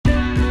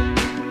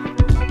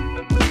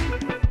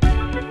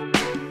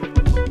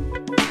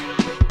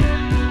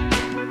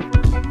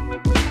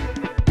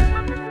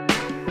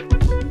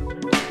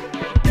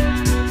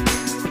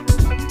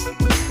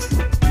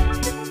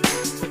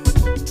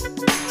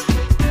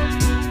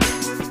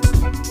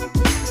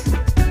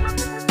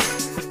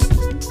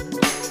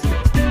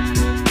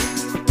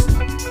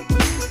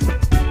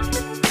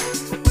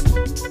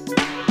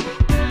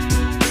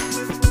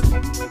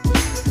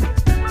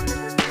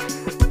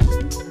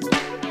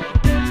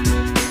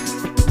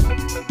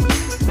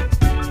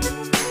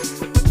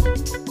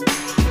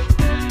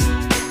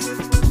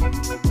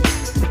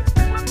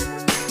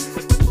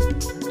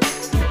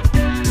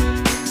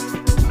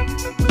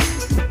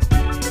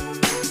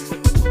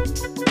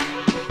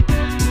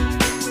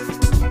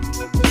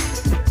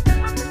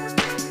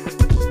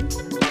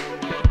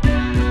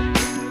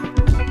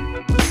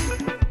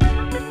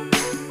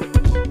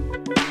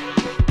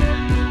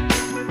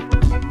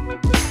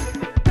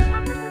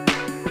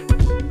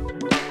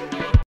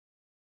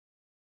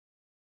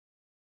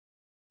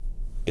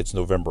It's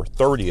November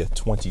 30th,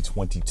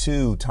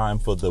 2022. Time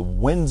for the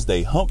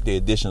Wednesday Hump Day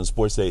edition of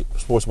Sports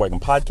Wagon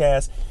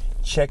Podcast.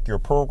 Check your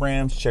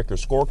programs, check your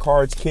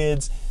scorecards,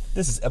 kids.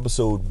 This is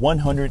episode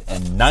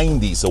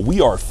 190. So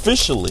we are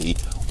officially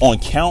on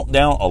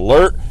countdown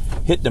alert.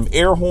 Hit them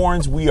air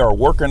horns. We are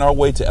working our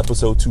way to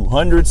episode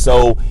 200.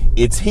 So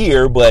it's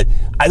here, but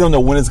I don't know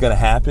when it's going to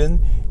happen.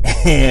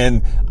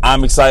 And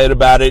I'm excited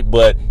about it,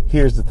 but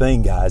here's the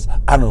thing, guys.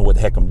 I don't know what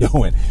the heck I'm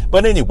doing.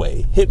 But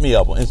anyway, hit me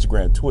up on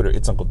Instagram, Twitter.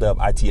 It's Uncle Dub,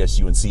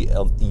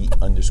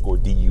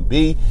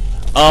 ITSUNCLE_DUB.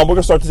 We're going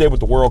to start today with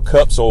the World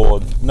Cup. So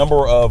a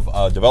number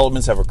of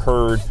developments have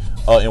occurred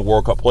in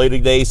World Cup play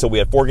today. So we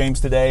had 4 games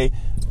today.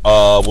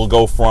 We'll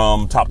go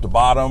from top to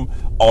bottom.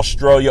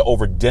 Australia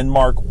over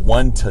Denmark,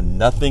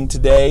 1-0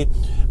 today.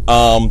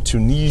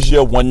 Tunisia,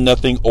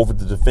 1-0 over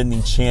the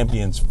defending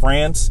champions,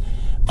 France.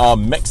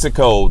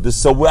 Mexico,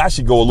 so we'll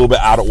actually go a little bit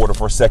out of order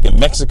for a second.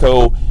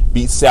 Mexico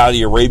beat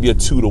Saudi Arabia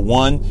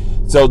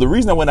 2-1. So the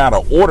reason I went out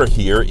of order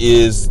here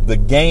is the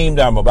game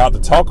that I'm about to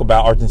talk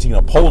about,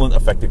 Argentina-Poland,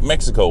 affected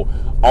Mexico.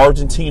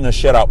 Argentina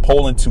shut out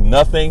Poland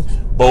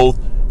 2-0. Both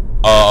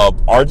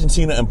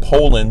Argentina and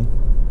Poland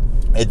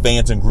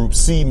advance in Group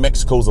C.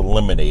 Mexico's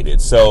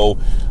eliminated. So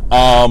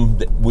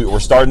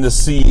we're starting to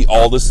see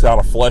all this kind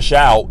of flesh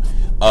out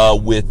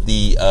with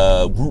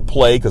the group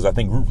play, because I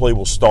think group play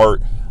will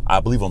start, I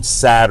believe, on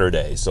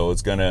Saturday. So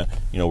it's gonna,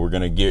 we're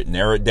gonna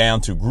narrow it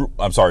down to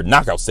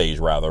knockout stage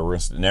rather. We're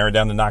gonna narrow it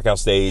down to knockout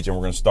stage, and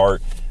we're gonna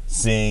start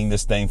seeing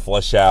this thing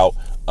flesh out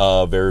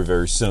very,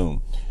 very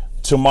soon.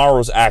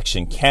 Tomorrow's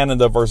action: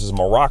 Canada versus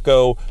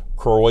Morocco,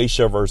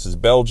 Croatia versus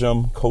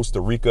Belgium,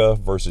 Costa Rica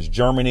versus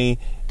Germany,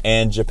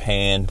 and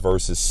Japan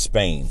versus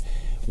Spain.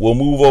 We'll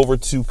move over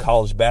to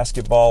college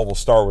basketball. We'll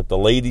start with the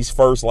ladies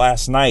first.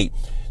 Last night,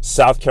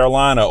 South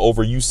Carolina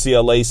over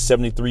UCLA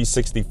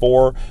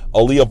 73-64.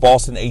 Aaliyah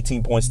Boston,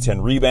 18 points,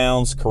 10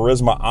 rebounds.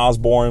 Charisma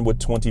Osborne with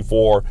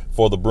 24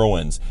 for the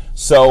Bruins.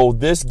 So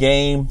this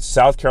game,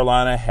 South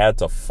Carolina had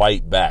to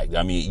fight back.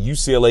 I mean,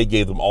 UCLA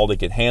gave them all they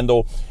could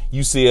handle.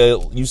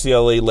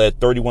 UCLA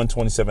led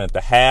 31-27 at the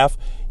half.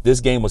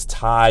 This game was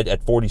tied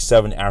at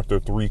 47 after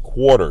 3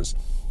 quarters.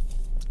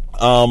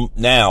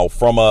 Now,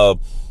 from a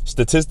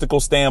statistical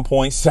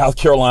standpoint, South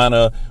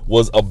Carolina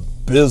was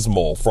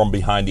abysmal from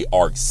behind the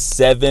arc,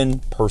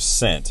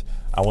 7%.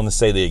 I want to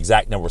say the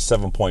exact number,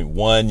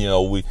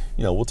 7.1.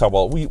 We'll talk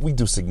about, we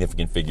do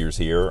significant figures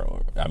here.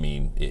 I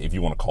mean, if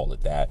you want to call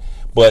it that,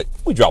 but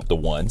we dropped the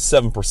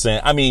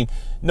 7%. I mean,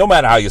 no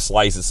matter how you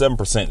slice it,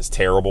 7% is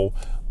terrible.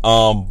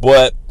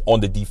 But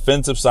on the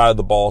defensive side of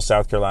the ball,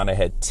 South Carolina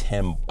had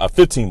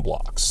 15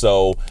 blocks.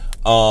 So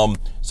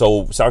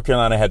South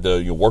Carolina had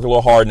to work a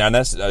little hard. Now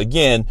that's,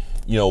 again,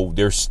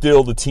 they're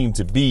still the team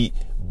to beat,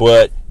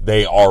 but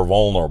they are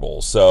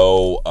vulnerable.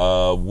 So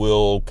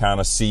we'll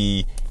kind of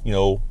see,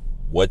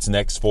 what's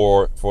next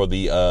for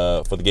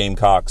the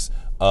Gamecocks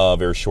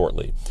very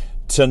shortly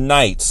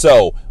tonight.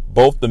 So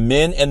both the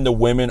men and the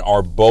women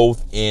are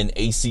both in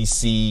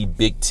ACC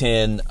Big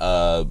Ten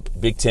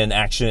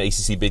action,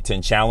 ACC Big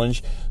Ten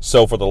Challenge.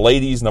 So for the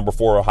ladies, number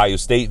 4 Ohio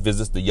State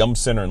visits the Yum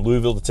Center in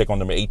Louisville to take on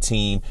number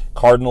 18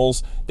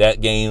 Cardinals.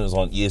 That game is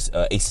on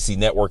ACC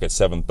Network at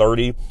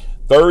 7:30.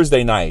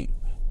 Thursday night,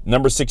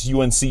 number 6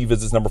 UNC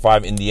visits number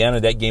 5 Indiana.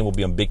 That game will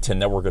be on Big Ten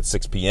Network at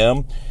 6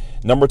 p.m.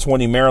 Number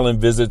 20 Maryland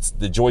visits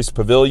the Joyce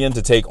Pavilion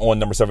to take on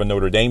number 7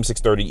 Notre Dame,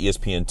 6:30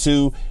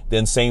 ESPN2.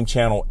 Then same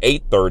channel,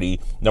 8:30.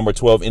 Number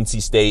 12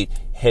 NC State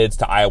heads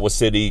to Iowa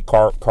City,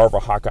 Carver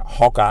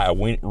Hawkeye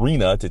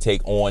Arena to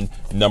take on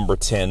number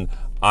 10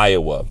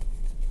 Iowa.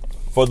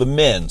 For the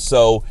men,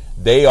 so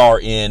they are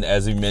in,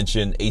 as we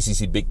mentioned,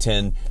 ACC Big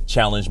Ten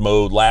Challenge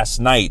mode. Last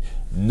night,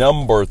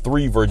 number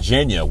 3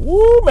 Virginia.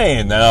 Woo,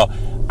 man. Now,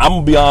 I'm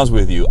going to be honest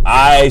with you.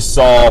 I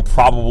saw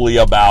probably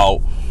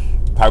about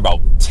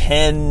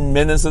 10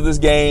 minutes of this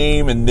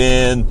game, and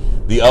then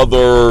the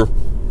other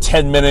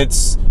 10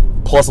 minutes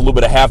plus a little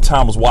bit of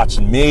halftime was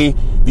watching me.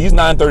 These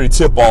 9:30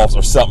 tip-offs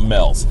are something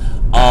else.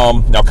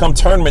 Now, come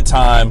tournament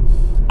time,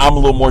 I'm a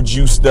little more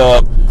juiced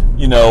up.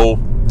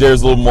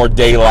 There's a little more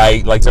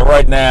daylight. Like, so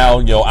right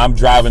now, I'm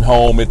driving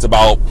home. It's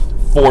about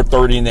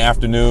 4:30 in the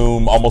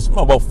afternoon, almost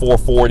about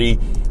 4:40.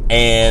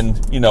 And,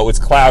 it's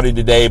cloudy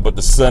today, but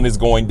the sun is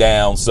going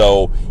down.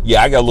 So,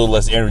 yeah, I got a little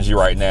less energy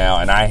right now.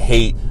 And I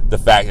hate the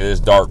fact that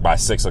it's dark by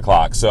 6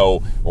 o'clock.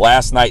 So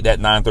last night, that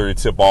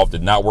 9:30 tip-off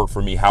did not work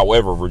for me.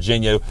 However,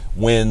 Virginia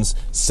wins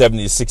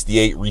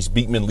 70-68. Reese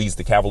Beekman leads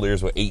the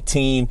Cavaliers with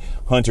 18.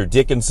 Hunter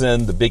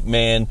Dickinson, the big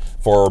man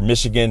for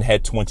Michigan,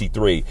 had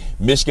 23.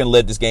 Michigan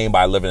led this game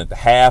by 11 at the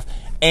half.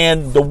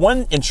 And the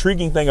one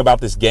intriguing thing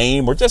about this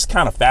game, or just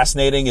kind of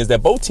fascinating, is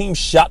that both teams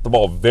shot the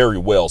ball very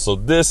well. So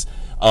this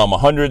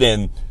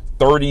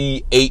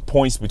 138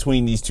 points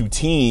between these two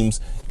teams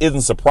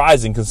isn't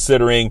surprising,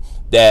 considering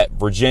that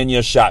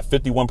Virginia shot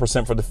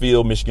 51% from the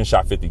field, Michigan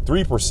shot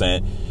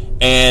 53%,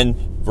 and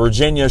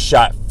Virginia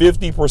shot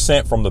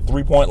 50% from the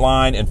three-point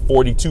line and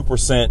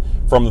 42%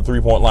 from the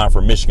three-point line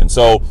for Michigan.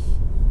 So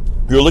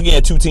you're looking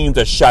at two teams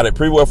that shot it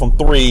pretty well from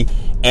three.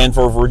 And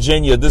for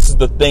Virginia, this is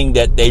the thing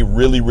that they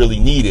really, really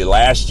needed.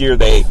 Last year,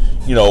 they,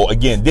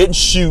 again, didn't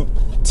shoot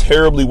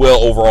terribly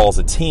well overall as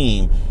a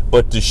team,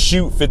 but to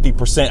shoot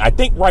 50%, I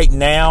think right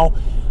now,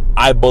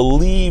 I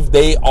believe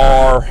they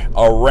are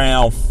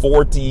around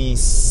 42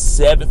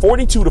 to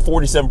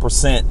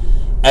 47%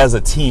 as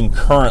a team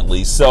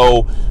currently.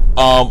 So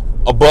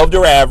above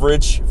their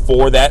average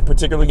for that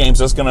particular game.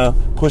 So that's going to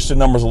push the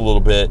numbers a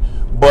little bit.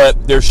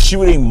 But they're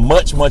shooting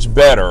much, much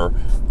better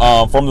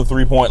from the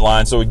three-point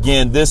line. So,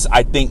 again, this,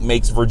 I think,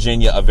 makes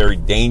Virginia a very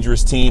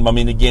dangerous team. I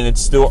mean, again,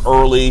 it's still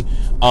early.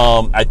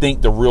 I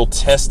think the real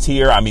test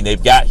here, I mean,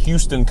 they've got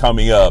Houston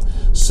coming up.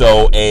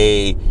 So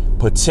a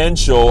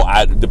potential,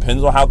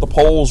 depends on how the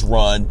polls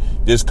run,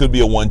 this could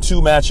be a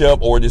 1-2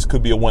 matchup or this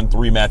could be a 1-3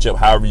 matchup,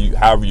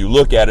 however you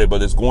look at it.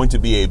 But it's going to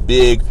be a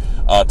big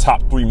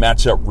top three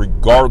matchup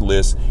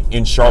regardless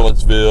in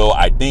Charlottesville,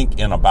 I think,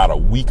 in about a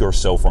week or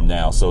so from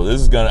now. So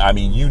this is going to, I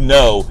mean,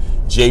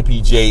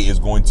 JPJ is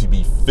going to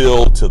be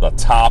filled to the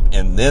top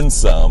and then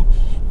some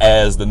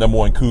as the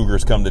 #1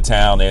 Cougars come to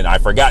town. And I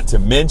forgot to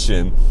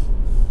mention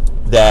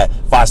that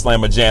Phi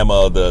Slamma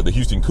Jamma, the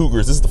Houston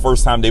Cougars, this is the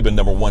first time they've been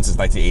 #1 since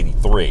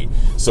 1983.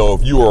 So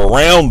if you were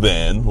around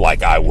then,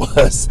 like I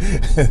was,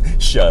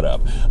 shut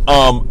up.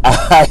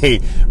 I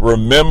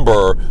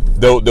remember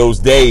those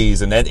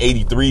days, and that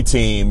 83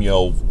 team,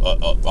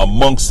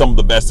 amongst some of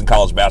the best in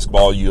college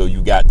basketball.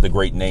 You got the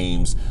great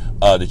names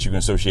that you can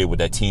associate with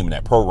that team and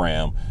that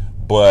program.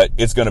 But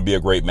it's going to be a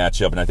great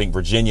matchup, and I think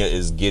Virginia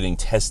is getting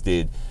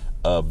tested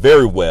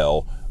very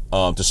well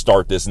to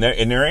start this,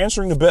 and they're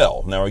answering the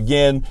bell. Now,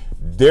 again,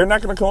 they're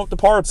not going to come up to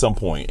par at some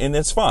point, and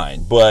that's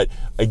fine. But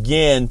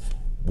again,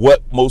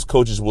 what most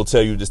coaches will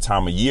tell you this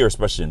time of year,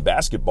 especially in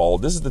basketball,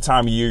 this is the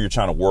time of year you're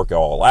trying to work it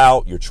all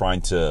out. You're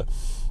trying to,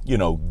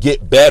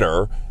 get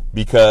better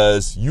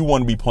because you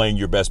want to be playing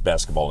your best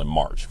basketball in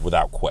March,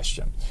 without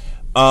question.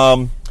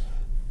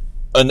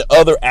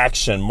 Another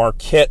action,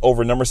 Marquette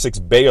over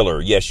 #6 Baylor.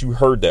 Yes, you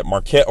heard that.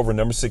 Marquette over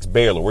 #6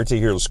 Baylor. Wait till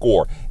you hear the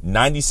score.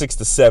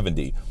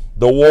 96-70.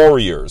 The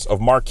Warriors of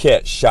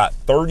Marquette shot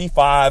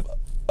 35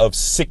 of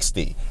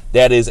 60.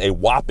 That is a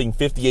whopping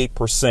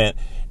 58%.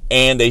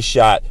 And they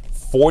shot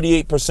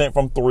 48%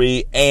 from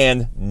three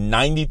and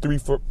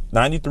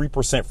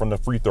 93% from the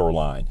free throw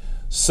line.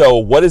 So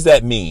what does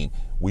that mean?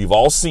 We've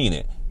all seen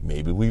it.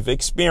 Maybe we've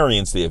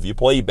experienced it. If you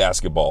play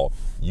basketball,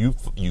 you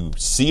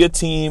see a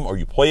team or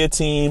you play a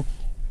team,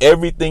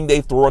 everything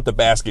they throw at the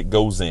basket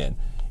goes in.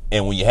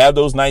 And when you have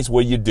those nights,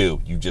 what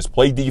do? You just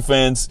play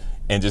defense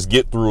and just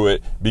get through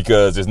it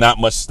because there's not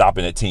much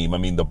stopping that team. I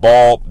mean, the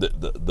ball,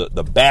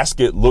 the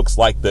basket looks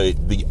like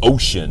the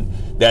ocean.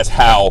 That's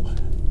how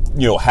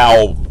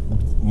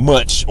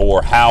much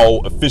or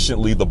how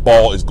efficiently the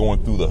ball is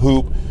going through the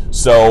hoop.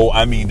 So,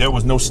 I mean, there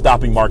was no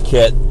stopping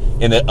Marquette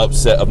in the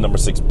upset of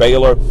 #6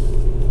 Baylor.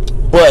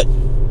 But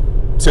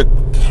to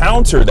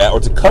counter that or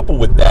to couple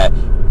with that,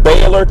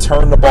 Baylor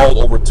turned the ball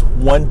over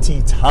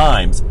 20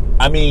 times.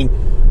 I mean,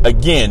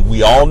 again,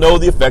 we all know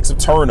the effects of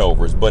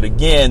turnovers. But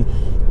again,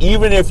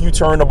 even if you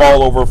turn the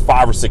ball over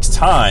 5 or 6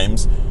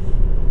 times,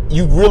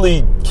 you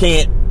really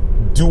can't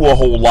do a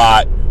whole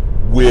lot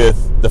with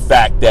the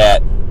fact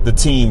that the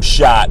team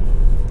shot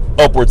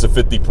upwards of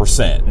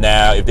 50%.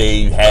 Now, if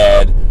they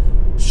had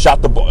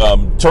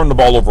turned the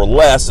ball over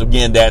less,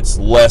 again, that's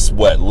less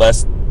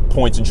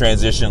points in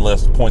transition,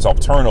 less points off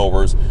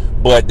turnovers,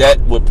 but that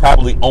would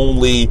probably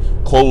only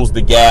close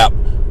the gap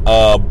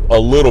a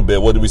little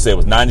bit. What did we say? It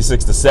was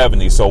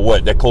 96-70. So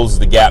what? That closes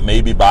the gap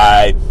maybe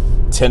by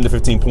 10 to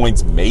 15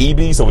 points,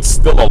 maybe. So it's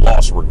still a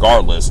loss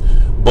regardless.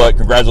 But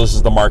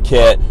congratulations to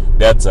Marquette.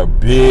 That's a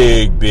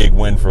big, big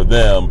win for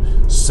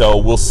them. So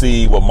we'll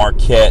see what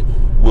Marquette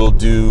will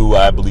do.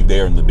 I believe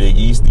they're in the Big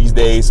East these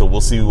days. So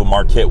we'll see what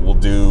Marquette will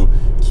do.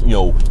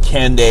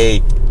 Can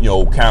they,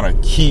 kind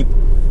of keep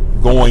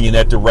going in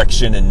that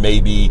direction and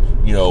maybe,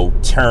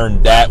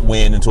 turn that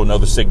win into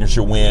another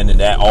signature win, and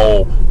that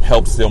all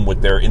helps them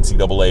with their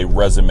NCAA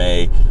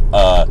resume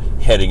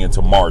heading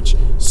into March.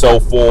 So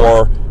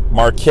for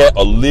Marquette,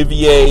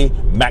 Olivier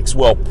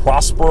Maxwell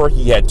Prosper,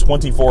 he had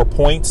 24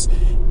 points,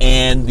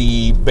 and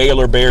the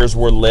Baylor Bears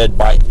were led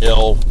by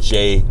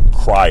L.J.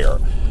 Cryer.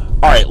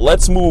 All right,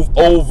 let's move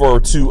over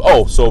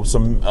to,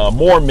 some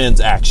more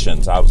men's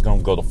actions. I was going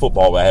to go to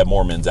football, but I had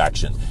more men's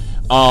action.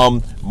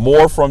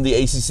 More from the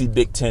ACC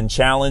Big Ten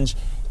Challenge.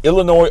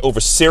 Illinois over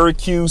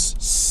Syracuse,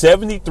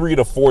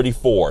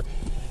 73-44.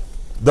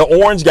 The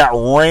Orange got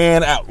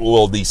ran out.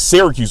 Well, the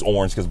Syracuse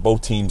Orange, because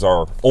both teams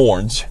are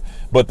orange,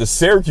 but the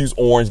Syracuse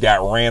Orange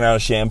got ran out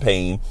of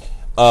Champaign.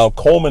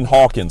 Coleman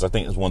Hawkins, I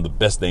think, is one of the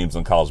best names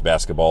in college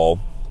basketball.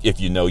 If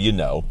you know, you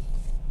know.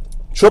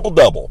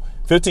 Triple-double,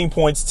 15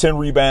 points, 10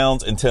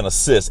 rebounds, and 10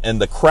 assists.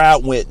 And the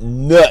crowd went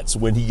nuts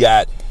when he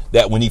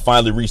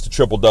finally reached the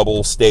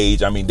triple-double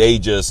stage. I mean, they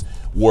just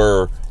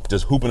were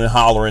just hooping and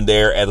hollering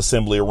there at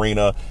Assembly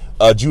Arena.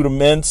 Judah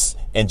Mintz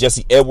and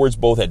Jesse Edwards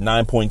both had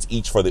 9 points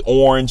each for the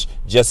Orange.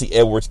 Jesse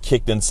Edwards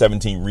kicked in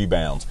 17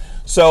 rebounds.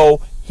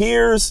 So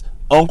here's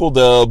Uncle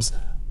Dub's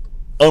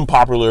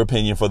unpopular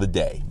opinion for the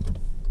day.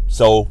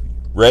 So,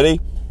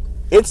 ready?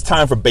 It's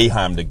time for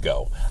Boeheim to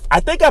go. I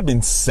think I've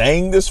been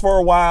saying this for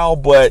a while,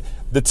 but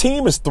the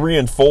team is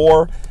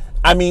 3-4.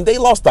 I mean, they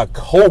lost to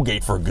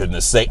Colgate, for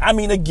goodness sake. I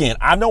mean, again,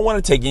 I don't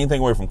want to take anything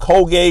away from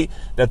Colgate.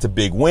 That's a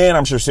big win.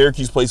 I'm sure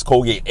Syracuse plays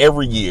Colgate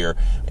every year,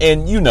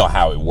 and you know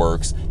how it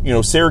works. You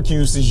know,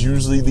 Syracuse is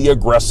usually the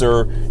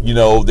aggressor. You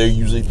know, they're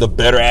usually the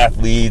better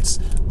athletes,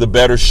 the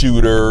better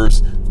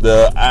shooters,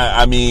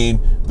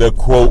 the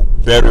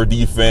quote, better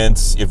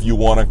defense, if you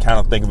want to kind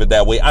of think of it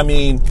that way. I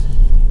mean,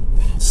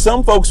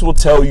 some folks will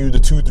tell you the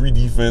 2-3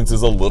 defense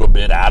is a little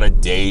bit out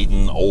of date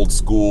and old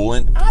school,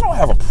 and I don't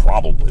have a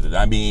problem with it.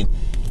 I mean,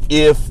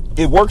 if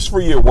it works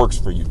for you, it works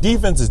for you.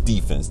 Defense is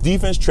defense.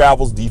 Defense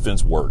travels,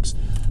 defense works.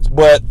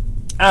 But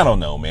I don't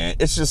know, man.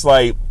 It's just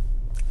like,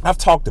 I've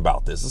talked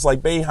about this. It's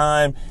like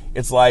Boeheim.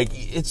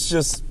 It's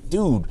just,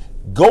 dude,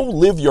 go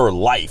live your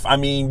life. I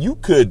mean, you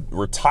could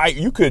retire.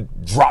 You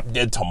could drop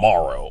dead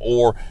tomorrow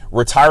or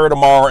retire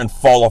tomorrow and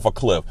fall off a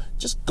cliff.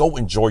 Just go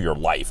enjoy your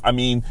life. I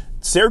mean,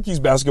 Syracuse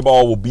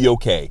basketball will be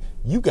okay.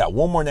 You got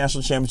one more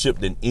national championship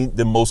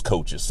than most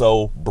coaches.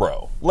 So,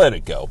 bro, let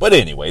it go. But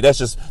anyway, that's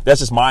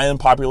just my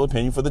unpopular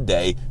opinion for the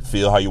day.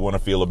 Feel how you want to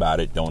feel about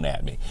it. Don't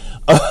at me.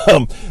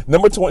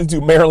 Number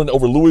 22, Maryland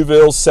over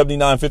Louisville,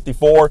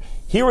 79-54.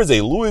 Here is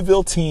a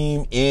Louisville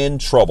team in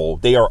trouble.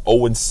 They are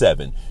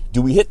 0-7.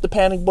 Do we hit the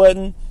panic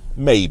button?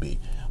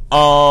 Maybe.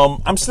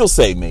 I'm still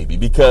saying maybe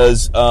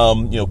because,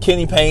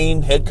 Kenny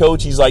Payne, head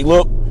coach, he's like,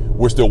 look,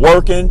 we're still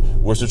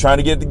working. We're still trying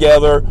to get it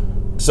together.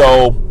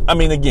 So, I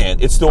mean, again,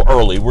 it's still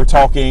early. We're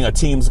talking a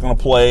team's going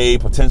to play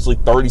potentially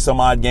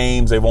 30-some-odd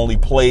games. They've only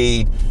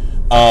played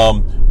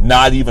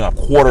not even a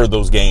quarter of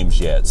those games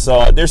yet.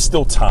 So, there's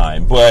still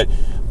time. But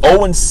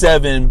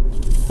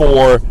 0-7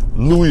 for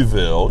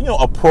Louisville,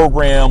 a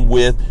program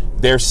with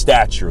their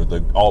stature,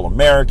 the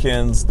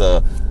All-Americans,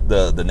 the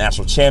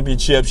national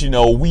championships.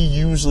 We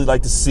usually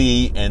like to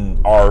see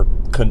and are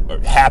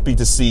happy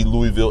to see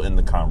Louisville in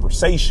the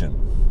conversation.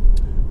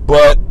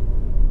 But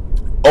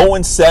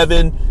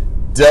 0-7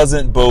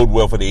 doesn't bode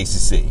well for the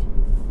ACC.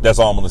 That's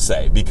all I'm going to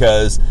say.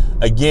 Because,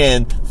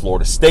 again,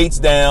 Florida State's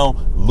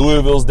down.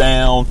 Louisville's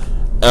down.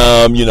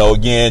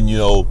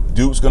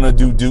 Duke's going to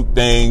do Duke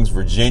things.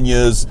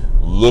 Virginia's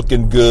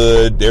looking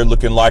good. They're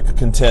looking like a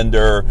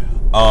contender.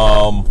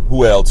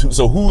 Who else?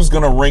 So who's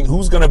going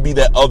to be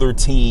that other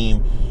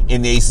team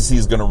in the ACC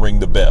is going to ring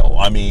the bell?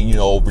 I mean,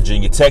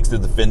 Virginia Tech's the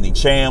defending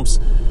champs.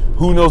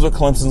 Who knows what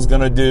Clemson's going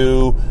to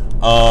do?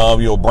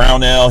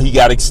 Brownell, he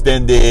got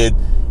extended.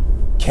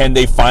 Can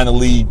they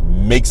finally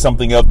make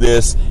something of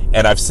this?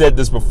 And I've said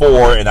this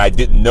before, and I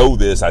didn't know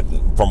this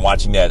from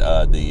watching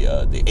that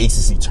the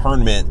ACC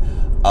tournament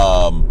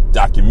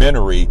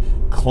documentary.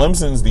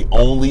 Clemson's the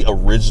only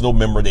original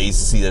member of the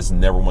ACC that's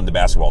never won the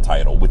basketball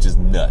title, which is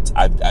nuts.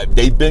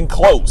 They've been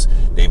close.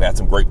 They've had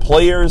some great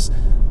players,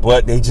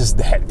 but they just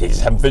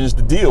haven't finished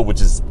the deal,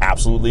 which is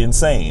absolutely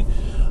insane.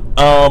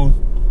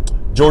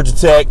 Georgia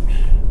Tech.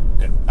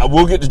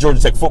 We'll get to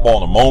Georgia Tech football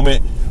in a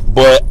moment.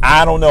 But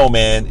I don't know,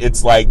 man.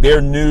 It's like their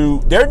new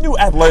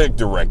athletic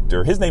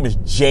director, his name is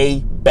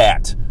Jay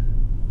Batt,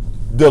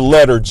 the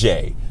letter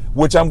J,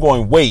 which I'm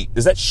going, wait,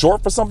 is that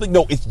short for something?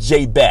 No, it's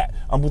Jay Batt.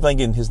 I'm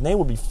thinking his name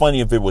would be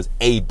funny if it was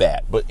A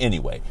Bat. But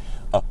anyway,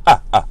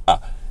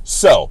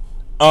 So,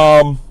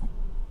 but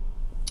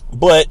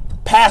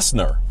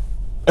Pastner,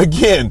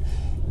 again,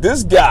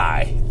 this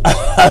guy,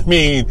 I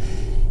mean,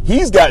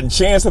 he's gotten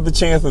chance after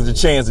chance after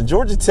chance, and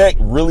Georgia Tech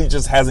really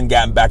just hasn't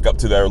gotten back up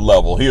to their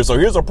level. Here's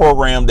a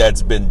program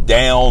that's been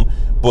down,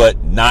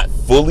 but not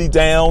fully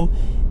down.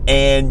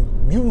 And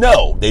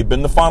they've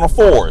been the Final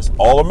Fours,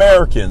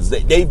 All-Americans.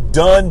 They've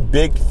done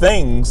big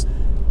things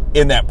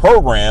in that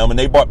program, and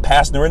they brought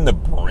Pastner in to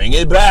bring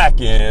it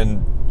back,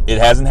 and it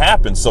hasn't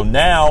happened. So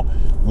now,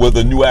 with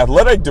a new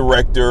athletic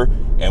director,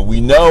 and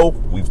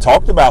we've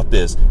talked about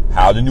this,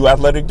 how the new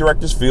athletic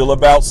directors feel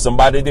about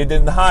somebody they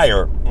didn't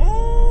hire.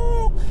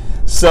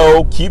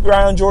 So keep your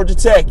eye on Georgia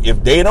Tech.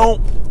 If they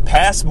don't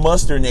pass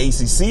muster in the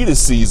ACC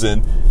this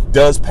season,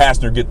 does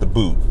Pastner get the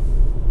boot?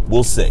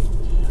 We'll see.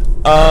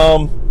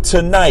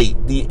 Tonight,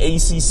 the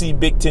ACC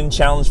Big Ten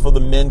Challenge for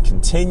the men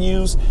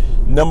continues.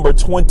 Number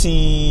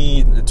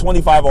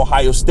 25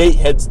 Ohio State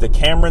heads to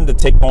Cameron to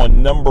take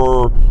on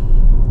number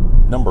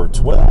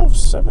 12,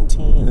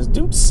 17. Is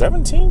Duke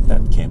 17?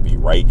 That can't be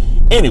right.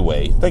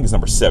 Anyway, I think it's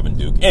number 7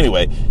 Duke.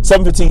 Anyway,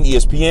 7:15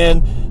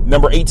 ESPN.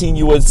 Number 18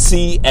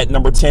 USC at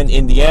number 10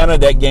 Indiana.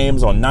 That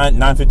game's on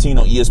 9:15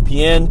 on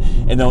ESPN.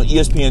 And then on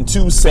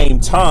ESPN2,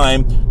 same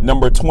time,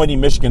 number 20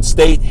 Michigan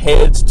State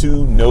heads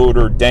to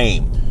Notre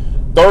Dame.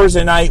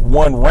 Thursday night,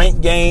 one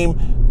ranked game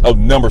of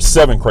number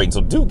 7 Creighton.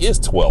 So Duke is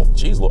 12th.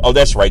 Jeez. Oh,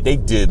 that's right. They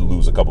did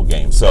lose a couple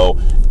games. So,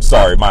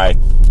 sorry, my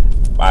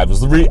I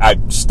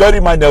study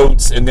my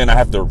notes, and then I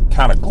have to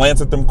kind of glance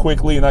at them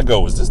quickly, and I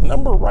go, is this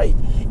number right?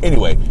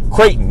 Anyway,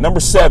 Creighton, number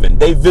 7.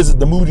 They visit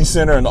the Moody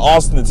Center in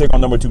Austin to take on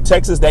number 2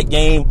 Texas. That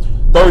game,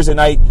 Thursday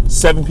night,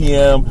 7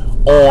 p.m.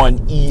 on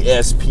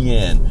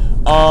ESPN.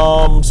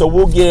 So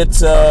we'll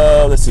get,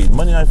 let's see,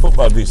 Monday Night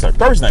Football,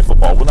 Thursday Night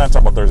Football. We're not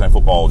talking about Thursday Night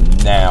Football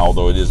now,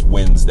 though it is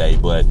Wednesday,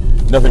 but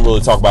nothing really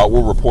to talk about.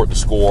 We'll report the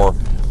score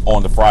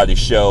on the Friday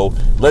show.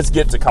 Let's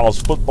get to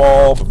college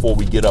football before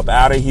we get up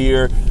out of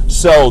here.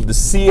 So the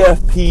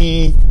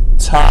CFP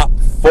top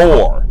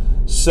 4.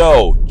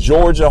 So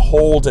Georgia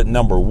holds at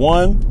number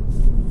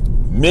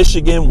 1.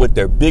 Michigan, with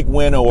their big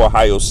win over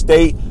Ohio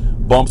State,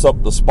 bumps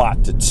up the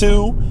spot to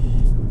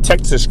 2.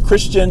 Texas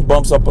Christian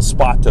bumps up a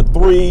spot to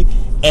 3.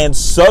 And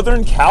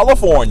Southern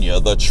California,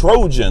 the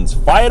Trojans,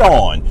 fight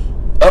on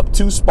up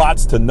 2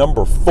 spots to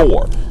number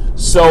 4.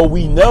 So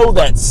we know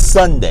that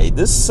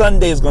this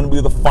Sunday is going to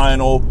be the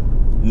final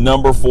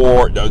number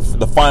 4,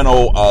 the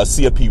final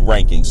CFP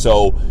ranking.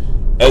 So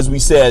as we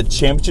said,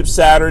 Championship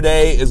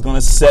Saturday is going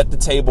to set the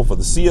table for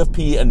the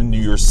CFP and the New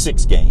Year's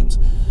 6 games.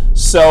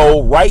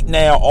 So right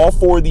now, all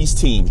 4 of these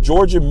teams,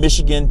 Georgia,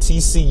 Michigan,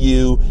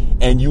 TCU,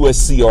 and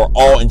USC, are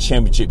all in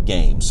championship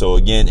games. So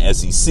again,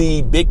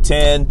 SEC, Big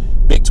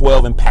 10, Big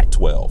 12, and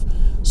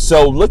Pac-12.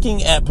 So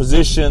looking at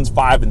positions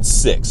 5 and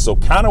 6, so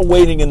kind of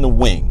waiting in the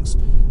wings.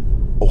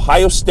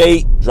 Ohio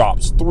State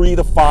drops 3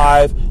 to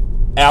 5.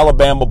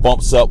 Alabama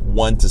bumps up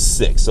 1 to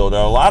 6. So there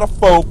are a lot of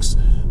folks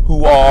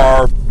who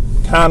are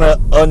kind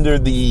of under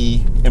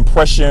the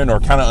impression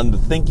or kind of under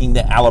thinking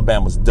that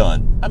Alabama's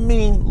done. I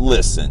mean,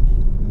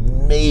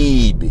 listen,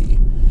 maybe.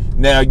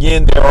 Now,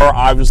 again, there are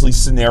obviously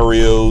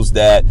scenarios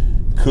that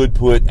could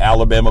put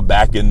Alabama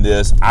back in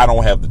this. I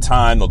don't have the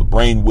time nor the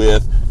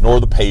brainwidth nor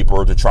the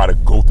paper to try to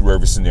go through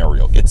every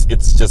scenario. It's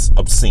just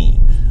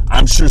obscene.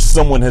 I'm sure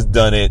someone has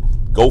done it.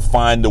 Go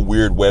find the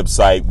weird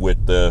website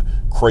with the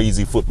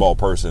crazy football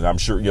person. I'm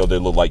sure, they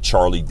look like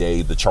Charlie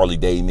Day, the Charlie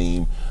Day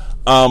meme.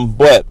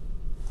 But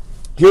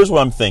here's what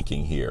I'm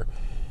thinking here.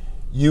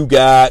 You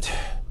got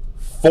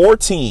 4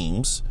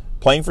 teams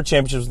playing for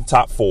championships in the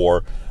top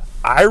 4.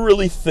 I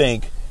really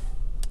think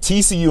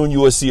TCU and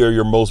USC are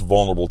your most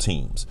vulnerable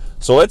teams.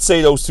 So let's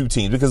say those 2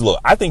 teams, because look,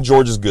 I think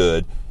Georgia's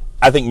good.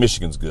 I think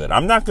Michigan's good.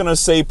 I'm not going to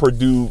say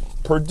Purdue.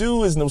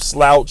 Purdue is no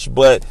slouch,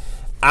 but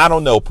I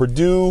don't know.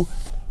 Purdue,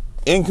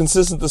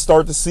 inconsistent to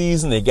start the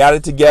season. They got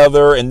it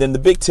together. And then the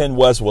Big Ten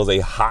West was a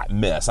hot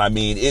mess. I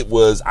mean,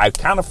 I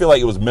kind of feel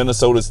like it was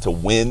Minnesota's to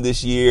win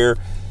this year.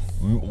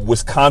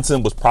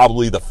 Wisconsin was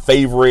probably the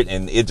favorite,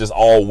 and it just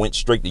all went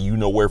straight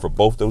to where for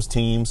both those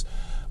teams.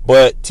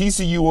 But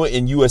TCU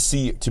and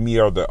USC, to me,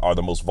 are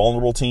the most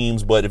vulnerable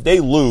teams. But if they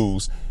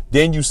lose,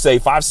 then you say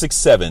 5, 6,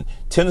 7.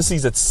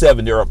 Tennessee's at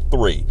 7. They're up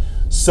 3.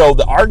 So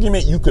the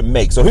argument you could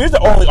make. So here's the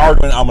only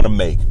argument I'm going to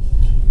make.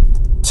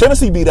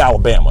 Tennessee beat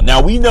Alabama.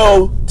 Now, we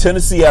know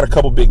Tennessee had a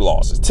couple big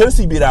losses.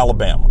 Tennessee beat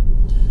Alabama.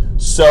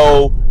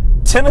 So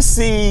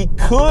Tennessee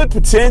could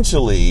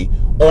potentially,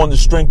 on the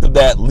strength of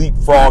that,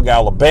 leapfrog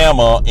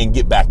Alabama and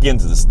get back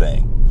into this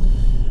thing.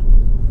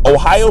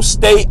 Ohio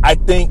State, I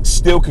think,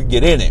 still could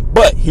get in it.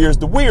 But here's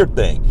the weird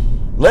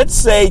thing. Let's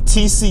say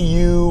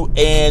TCU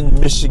and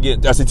TCU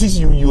and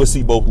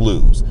USC both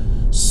lose.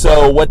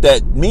 So what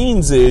that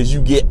means is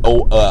you get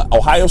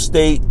Ohio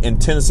State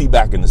and Tennessee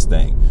back in this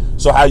thing.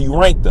 So how do you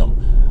rank them?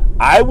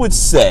 I would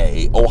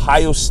say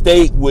Ohio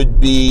State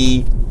would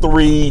be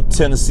 3,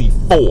 Tennessee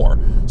 4.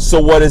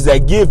 So what does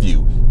that give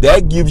you?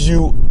 That gives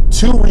you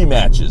 2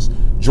 rematches.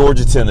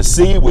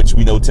 Georgia-Tennessee, which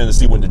we know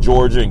Tennessee went to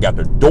Georgia and got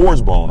their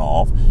doors blown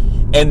off.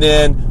 And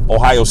then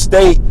Ohio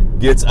State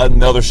gets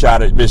another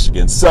shot at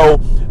Michigan.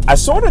 So I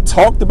sort of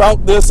talked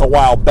about this a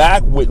while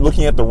back with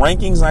looking at the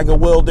rankings, and I go,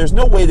 well, there's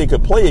no way they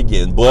could play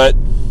again. But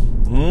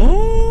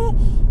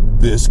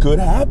this could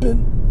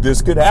happen.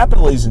 This could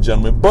happen, ladies and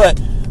gentlemen. But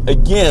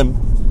again,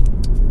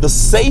 the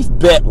safe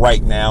bet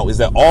right now is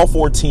that all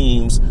 4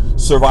 teams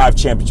survive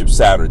Championship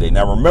Saturday.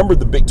 Now, remember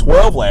the Big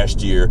 12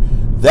 last year.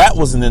 That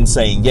was an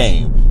insane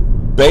game.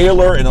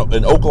 Baylor and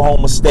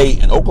Oklahoma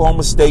State. And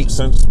Oklahoma State,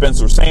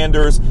 Spencer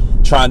Sanders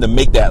trying to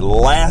make that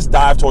last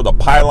dive toward the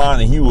pylon,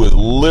 and he was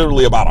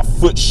literally about a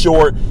foot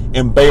short,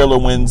 and Baylor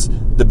wins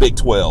the Big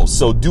 12.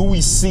 So do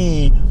we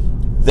see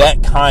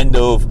that kind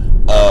of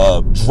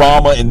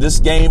drama in this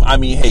game? I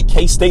mean, hey,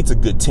 K-State's a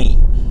good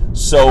team.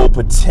 So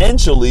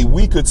potentially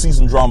we could see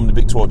some drama in the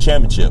Big 12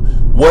 championship.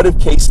 What if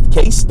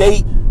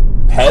K-State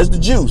has the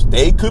juice?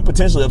 They could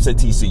potentially upset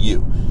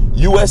TCU.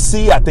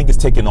 USC, I think, is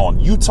taking on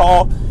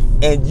Utah.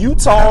 And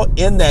Utah,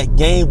 in that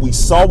game, we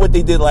saw what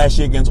they did last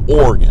year against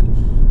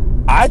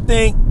Oregon. I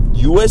think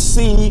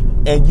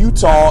USC and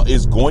Utah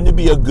is going to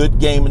be a good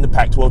game in the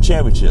Pac-12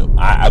 championship.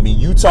 I mean,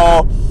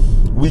 Utah,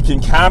 we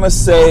can kind of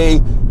say,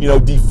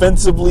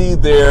 defensively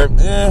they're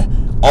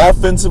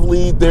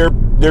offensively they're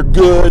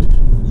good.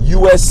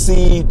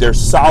 USC, they're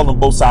solid on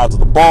both sides of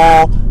the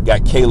ball.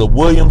 Got Caleb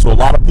Williams, who a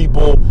lot of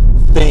people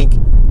think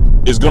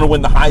is going to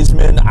win the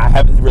Heisman. I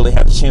haven't really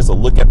had a chance to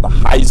look at the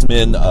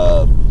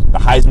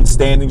Heisman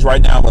standings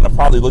right now. I'm going to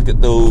probably look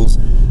at those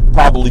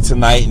probably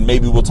tonight, and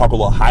maybe we'll talk a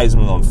little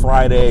Heisman on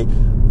Friday.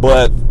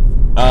 But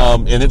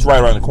and it's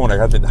right around the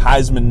corner. I think the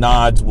Heisman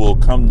nods will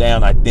come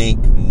down, I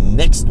think,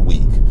 next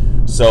week.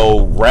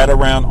 So right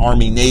around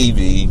Army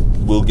Navy,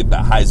 we'll get the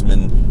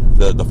Heisman,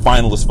 the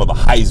finalists for the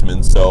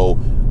Heisman. So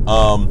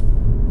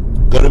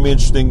going to be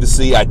interesting to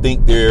see. I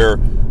think there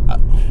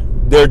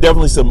are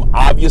definitely some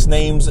obvious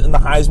names in the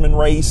Heisman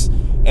race,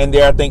 and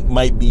there I think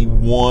might be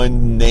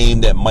one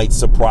name that might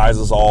surprise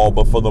us all.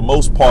 But for the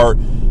most part,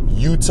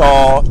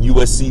 Utah,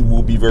 USC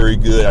will be very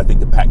good. I think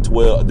the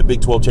Pac-12, the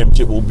Big 12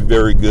 championship will be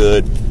very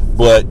good.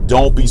 But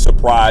don't be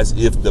surprised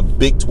if the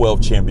Big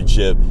 12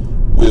 championship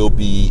will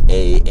be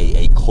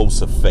a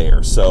close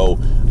affair. So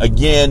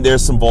again,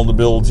 there's some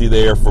vulnerability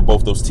there for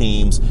both those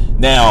teams.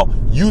 Now,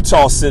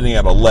 Utah sitting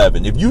at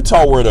 11. If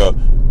Utah were to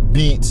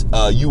beat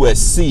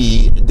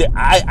USC,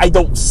 I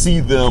don't see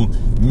them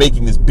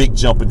making this big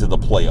jump into the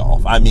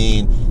playoff. I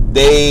mean,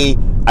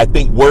 I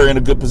think we're in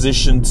a good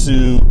position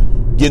to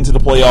get into the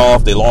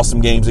playoff. They lost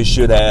some games they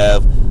should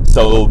have.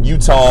 So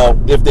Utah,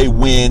 if they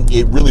win,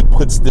 it really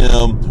puts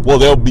them. Well,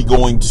 they'll be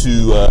going to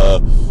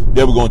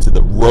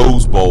the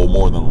Rose Bowl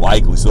more than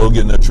likely. So they'll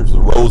get another trip to the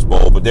Rose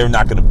Bowl, but they're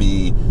not going to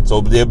be. So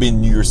they'll be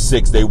in Year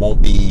 6. They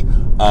won't be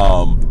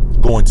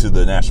going to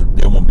the national.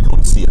 They won't be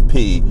going to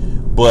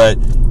CFP. But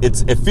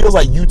it feels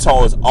like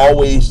Utah is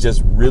always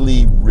just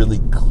really, really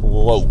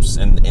close,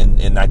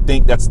 and I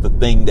think that's the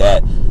thing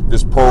that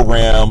this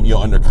program,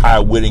 under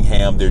Kyle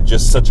Whittingham, they're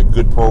just such a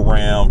good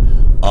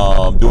program,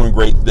 doing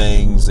great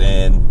things,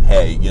 and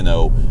hey,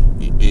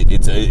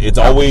 it's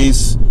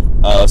always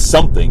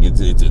something.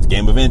 It's a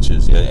game of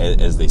inches,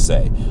 as they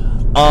say.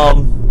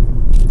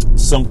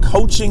 Some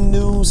coaching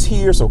news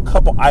here. So a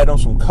couple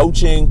items from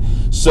coaching.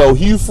 So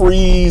Hugh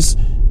Freeze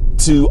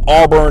to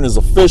Auburn is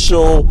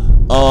official.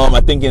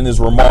 I think in his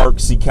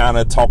remarks, he kind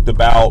of talked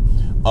about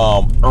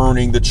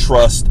earning the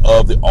trust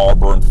of the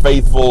Auburn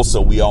faithful.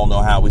 So we all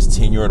know how his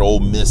tenure at Ole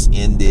Miss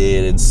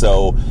ended. And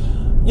so,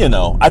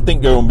 I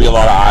think there will be a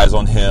lot of eyes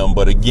on him.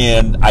 But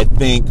again, I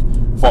think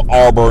for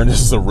Auburn, this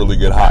is a really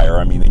good hire.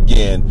 I mean,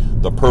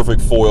 again, the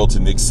perfect foil to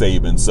Nick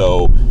Saban.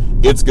 So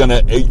it's going to,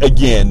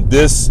 again,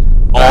 this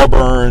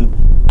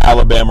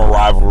Auburn-Alabama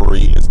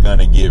rivalry is going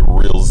to get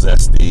real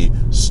zesty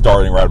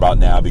starting right about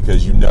now,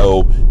 because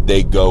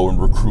they go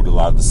and recruit a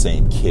lot of the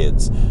same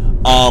kids.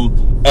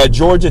 At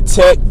Georgia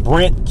Tech,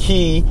 Brent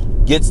Key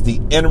gets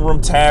the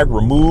interim tag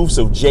removed,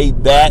 so Jay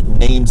Batt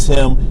names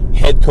him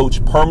head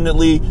coach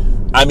permanently.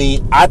 I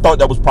mean, I thought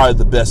that was probably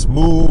the best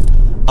move.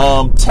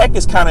 Tech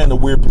is kind of in a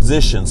weird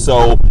position,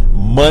 so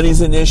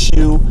money's an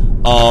issue.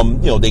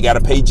 They got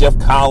to pay Jeff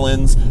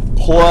Collins,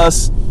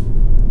 plus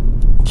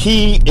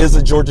Key is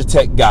a Georgia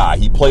Tech guy.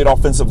 He played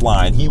offensive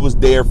line. He was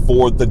there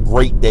for the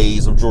great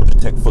days of Georgia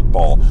Tech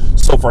football.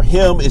 So for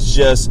him, it's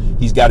just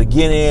he's got to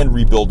get in,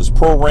 rebuild his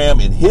program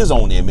in his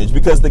own image,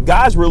 because the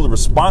guys really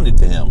responded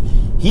to him.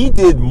 He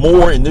did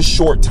more in this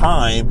short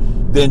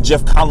time than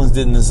Jeff Collins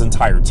did in his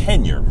entire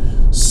tenure.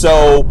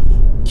 So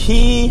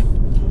Key,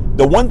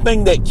 the one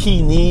thing that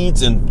Key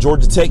needs and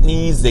Georgia Tech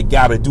needs, they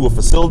got to do a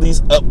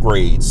facilities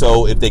upgrade.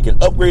 So if they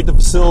can upgrade the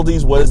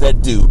facilities, what does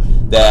that do?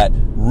 That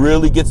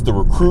really gets the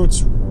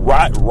recruits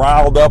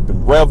riled up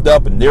and revved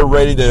up, and they're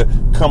ready to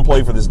come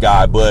play for this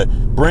guy. But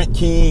Brent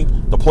Key,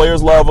 the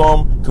players love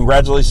him.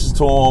 Congratulations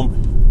to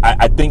him.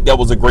 I think that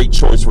was a great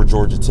choice for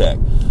Georgia Tech.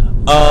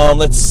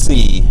 Let's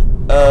see.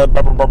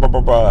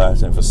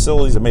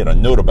 Facilities, I made a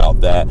note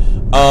about that.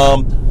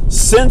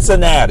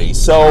 Cincinnati.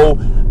 So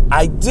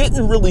I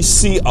didn't really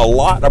see a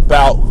lot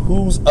about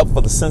who's up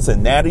for the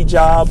Cincinnati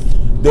job.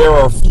 There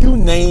are a few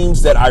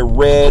names that I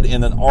read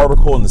in an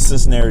article in the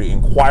Cincinnati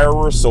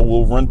Enquirer, so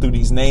we'll run through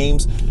these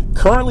names.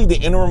 Currently, the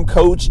interim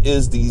coach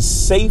is the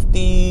special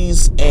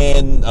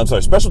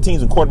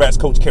teams and quarterbacks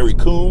coach, Kerry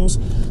Coombs.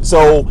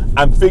 So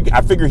I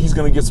figure he's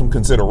going to get some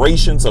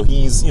consideration. So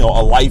he's, a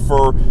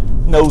lifer,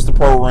 knows the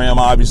program,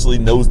 obviously,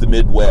 knows the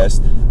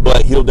Midwest,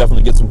 but he'll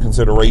definitely get some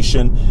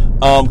consideration.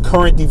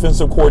 Current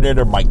defensive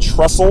coordinator, Mike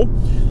Tressel.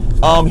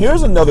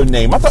 Here's another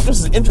name. I thought this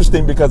is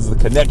interesting because of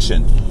the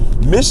connection.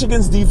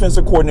 Michigan's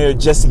defensive coordinator,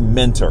 Jesse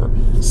Minter.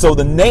 So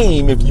the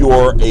name, if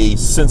you're a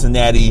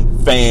Cincinnati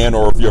fan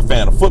or if you're a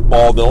fan of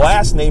football, the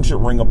last name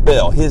should ring a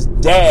bell. His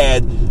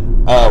dad,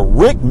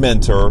 Rick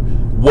Minter,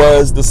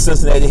 was the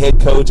Cincinnati head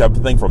coach, I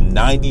think, from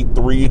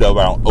 93 to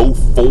about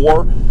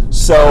 04.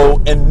 So,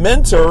 and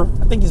Minter,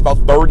 I think he's about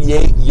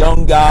 38,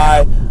 young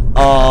guy,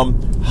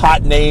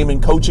 hot name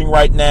in coaching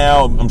right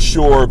now. I'm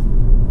sure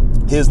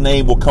his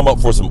name will come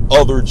up for some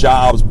other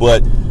jobs,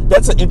 but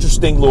that's an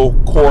interesting little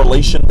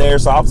correlation there.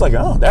 So I was like,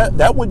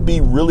 that would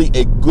be really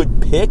a good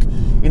pick.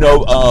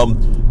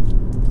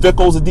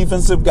 Fickle's a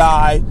defensive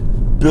guy,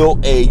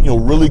 built a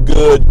really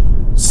good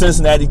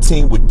Cincinnati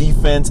team with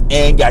defense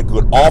and got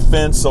good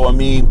offense. So I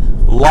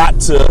mean,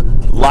 lot to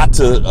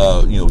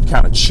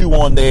kind of chew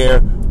on there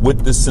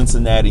with the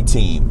Cincinnati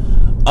team.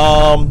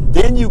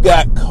 Then you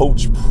got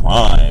Coach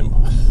Prime.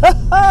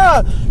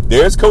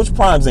 There's Coach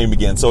Prime's name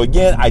again. So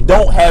again, I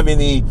don't have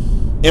any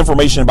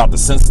information about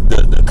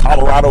the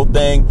Colorado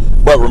thing,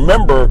 but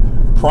remember,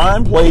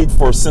 Prime played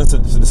for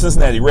the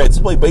Cincinnati Reds.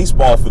 He played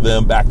baseball for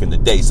them back in the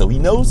day, so he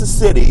knows the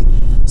city.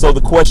 So the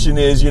question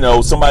is,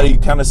 somebody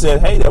kind of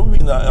said, hey, that would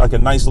be like a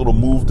nice little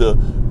move to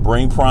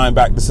bring Prime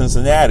back to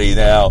Cincinnati.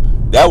 Now,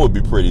 that would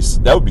be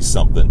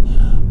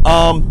something.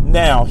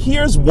 Now,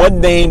 here's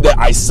one name that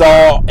I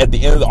saw at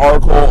the end of the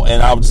article,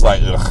 and I was just like,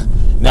 ugh,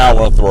 now I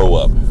want to throw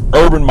up.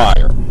 Urban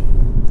Meyer.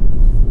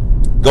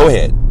 Go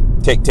ahead.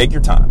 Take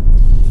your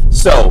time.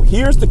 So,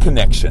 here's the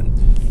connection.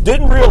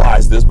 Didn't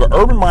realize this, but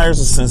Urban Meyer's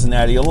a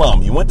Cincinnati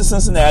alum. He went to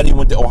Cincinnati,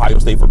 went to Ohio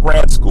State for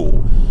grad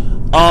school.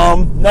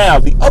 Now,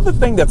 the other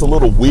thing that's a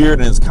little weird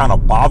and is kind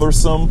of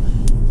bothersome,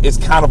 it's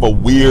kind of a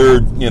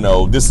weird,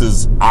 this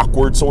is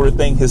awkward sort of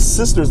thing. His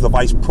sister's the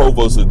vice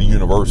provost of the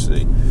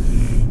university.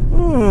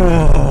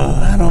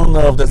 I don't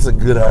know if that's a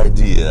good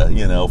idea,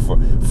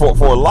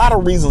 for a lot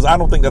of reasons. I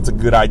don't think that's a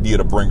good idea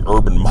to bring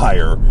Urban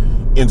Meyer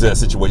into that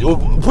situation.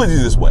 Put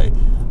it this way.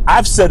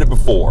 I've said it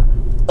before.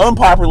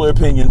 Unpopular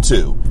opinion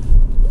too.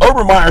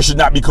 Urban Meyer should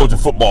not be coaching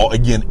football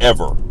again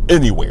ever,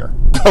 anywhere.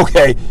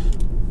 Okay?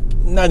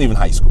 Not even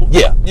high school.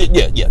 Yeah.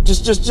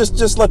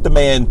 Just let the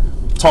man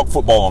talk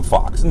football on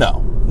Fox.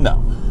 No.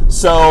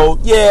 So,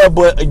 yeah,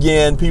 but at the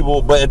end of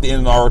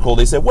the article,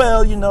 they said,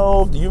 well,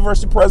 the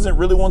university president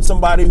really wants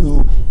somebody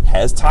who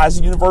has ties to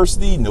the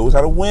university, knows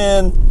how to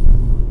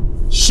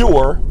win.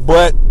 Sure,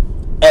 but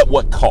at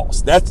what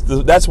cost?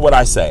 That's what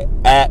I say.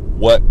 At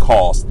what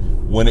cost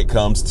when it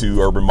comes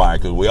to Urban Meyer?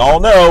 Because we all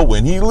know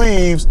when he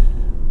leaves,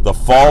 the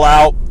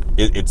fallout,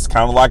 it's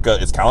kind of like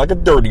a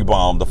dirty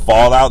bomb. The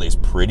fallout is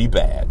pretty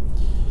bad.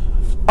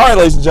 All right,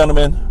 ladies and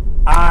gentlemen,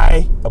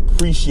 I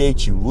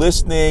appreciate you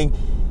listening.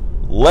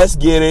 Let's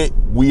get it.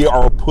 We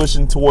are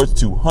pushing towards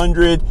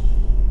 200.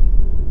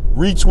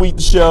 Retweet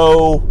the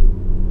show,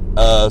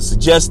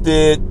 suggest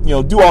it,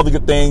 do all the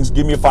good things.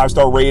 Give me a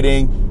 5-star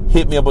rating.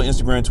 Hit me up on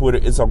Instagram and Twitter.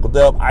 It's Uncle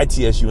Dub,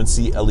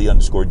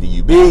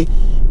 ITSUNCLE_DUB.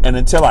 And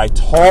until I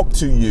talk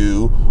to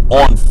you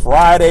on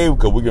Friday,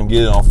 because we're going to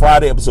get it on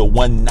Friday, episode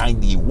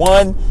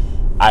 191,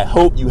 I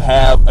hope you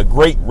have a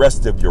great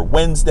rest of your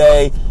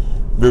Wednesday.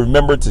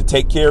 Remember to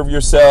take care of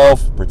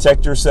yourself,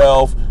 protect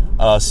yourself,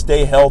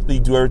 stay healthy,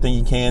 do everything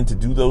you can to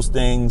do those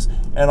things.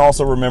 And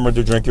also remember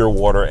to drink your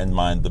water and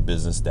mind the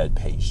business that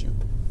pays you.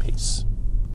 Peace.